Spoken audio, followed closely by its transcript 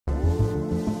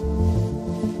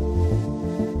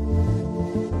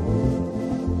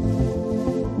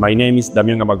My name is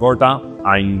Damián Gambacorta.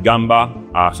 I'm Gamba,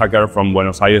 a hacker from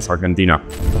Buenos Aires, Argentina.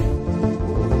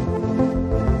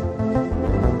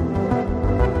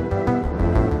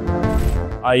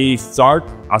 I started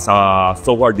as a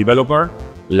software developer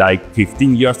like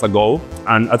 15 years ago,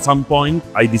 and at some point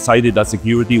I decided that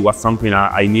security was something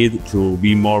I needed to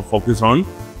be more focused on.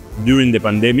 During the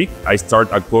pandemic, I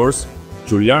started a course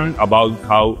to learn about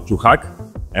how to hack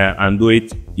and do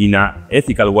it in an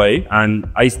ethical way, and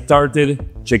I started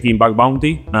checking bug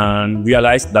bounty and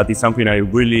realized that it's something I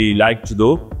really like to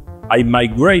do. I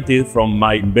migrated from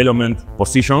my development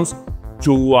positions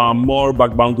to more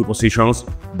bug bounty positions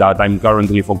that I'm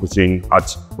currently focusing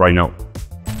at right now.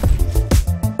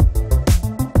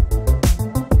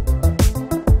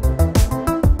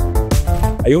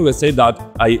 I always say that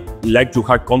I like to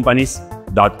hack companies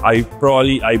that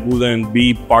I wouldn't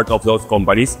be part of those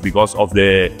companies because of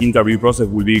the interview process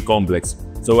will be complex.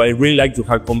 So I really like to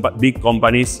hack big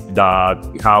companies that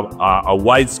have a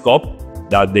wide scope,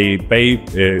 that they pay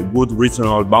good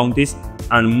reasonable bounties,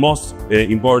 and most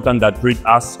important, that treat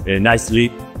us nicely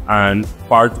and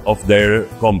part of their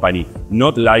company.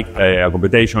 Not like a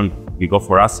competition, because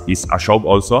for us it's a job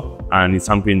also, and it's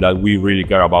something that we really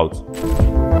care about.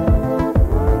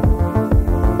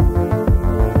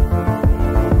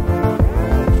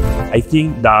 I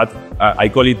think that I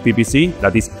call it PPC,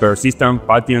 that is persistent,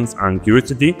 patience, and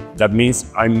curiosity. That means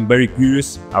I'm very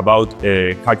curious about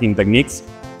hacking techniques,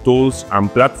 tools, and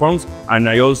platforms, and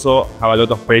I also have a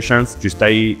lot of patience to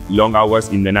stay long hours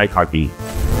in the night hacking.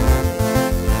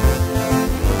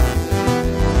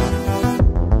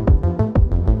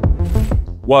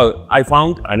 Well, I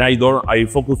found an IDOR. I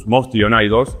focus mostly on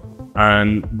IDORs,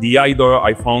 and the IDOR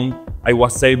I found I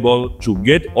was able to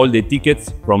get all the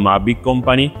tickets from a big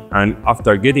company, and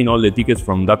after getting all the tickets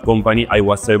from that company, I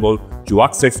was able to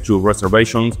access to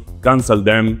reservations, cancel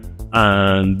them,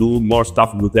 and do more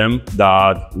stuff with them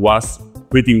that was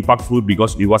pretty impactful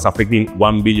because it was affecting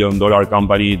 $1 billion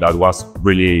company that was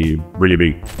really, really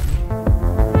big.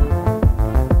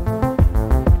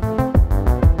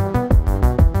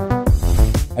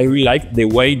 I really like the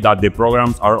way that the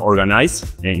programs are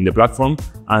organized in the platform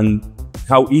and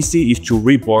how easy it is to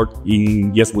report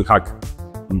in YesWeHack.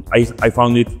 I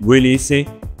found it really easy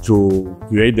to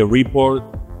create the report,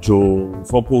 to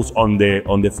focus on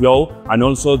the flow, and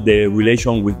also the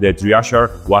relation with the triager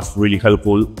was really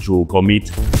helpful to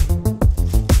commit.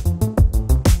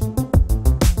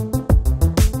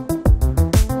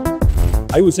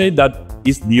 I would say that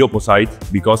it's the opposite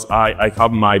because I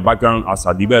have my background as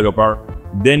a developer.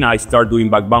 Then I started doing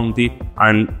bug bounty,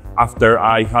 and after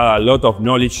I had a lot of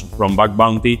knowledge from bug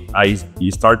bounty, I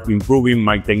started improving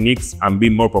my techniques and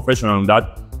being more professional on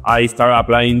that. I started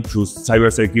applying to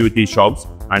cybersecurity jobs,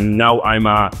 and now I'm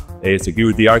a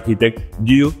security architect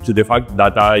due to the fact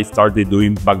that I started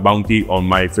doing bug bounty on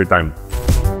my free time.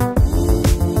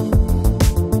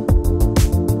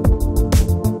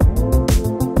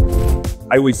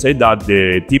 I would say that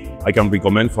the tip I can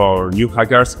recommend for new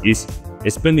hackers is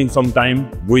spending some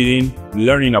time reading,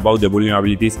 learning about the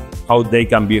vulnerabilities, how they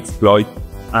can be exploited,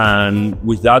 and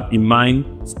with that in mind,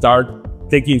 start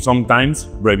taking some time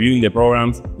reviewing the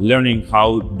programs, learning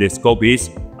how the scope is,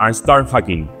 and start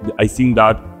hacking. I think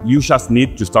that you just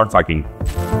need to start hacking.